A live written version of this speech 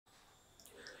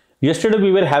Yesterday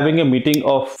we were having a meeting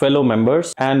of fellow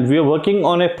members and we are working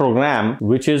on a program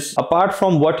which is apart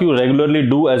from what you regularly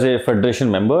do as a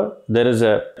federation member. There is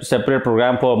a separate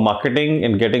program for marketing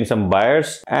and getting some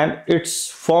buyers, and it's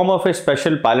form of a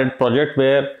special pilot project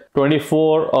where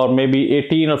 24 or maybe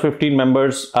 18 or 15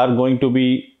 members are going to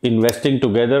be investing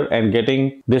together and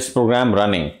getting this program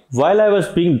running. While I was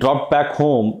being dropped back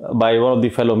home by one of the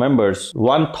fellow members,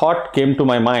 one thought came to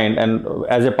my mind, and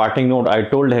as a parting note, I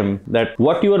told him that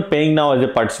what you are paying now as a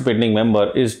participating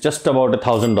member is just about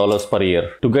 $1,000 per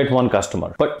year to get one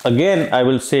customer. But again, I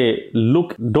will say,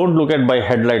 don't look at by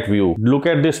headlight view, look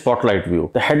at the spotlight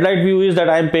view. The headlight view is that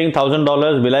I am paying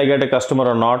 $1,000, will I get a customer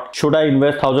or not? Should I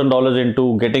invest $1,000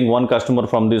 into getting one customer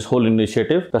from this whole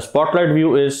initiative? The spotlight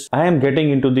view is I am getting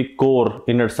into the core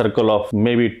inner circle of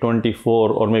maybe 24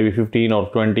 or maybe 15 or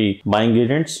 20 buying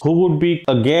agents who would be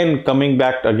again coming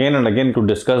back again and again to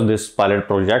discuss this pilot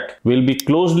project. Will be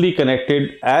closely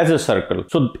connected as a circle.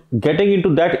 So getting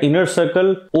into that inner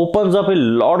circle opens up a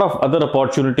lot of other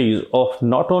opportunities of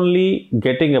not only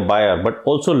getting a buyer but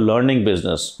also learning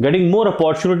business, getting more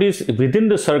opportunities within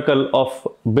the circle of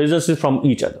businesses from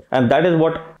each other. And that is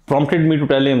what prompted me to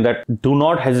tell him that do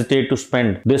not hesitate to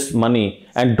spend this money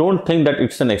and don't think that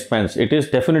it's an expense. It is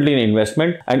definitely an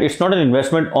investment, and it's not an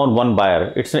investment on one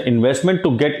buyer. It's an investment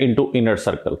to get into inner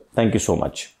circle. Thank you so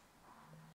much.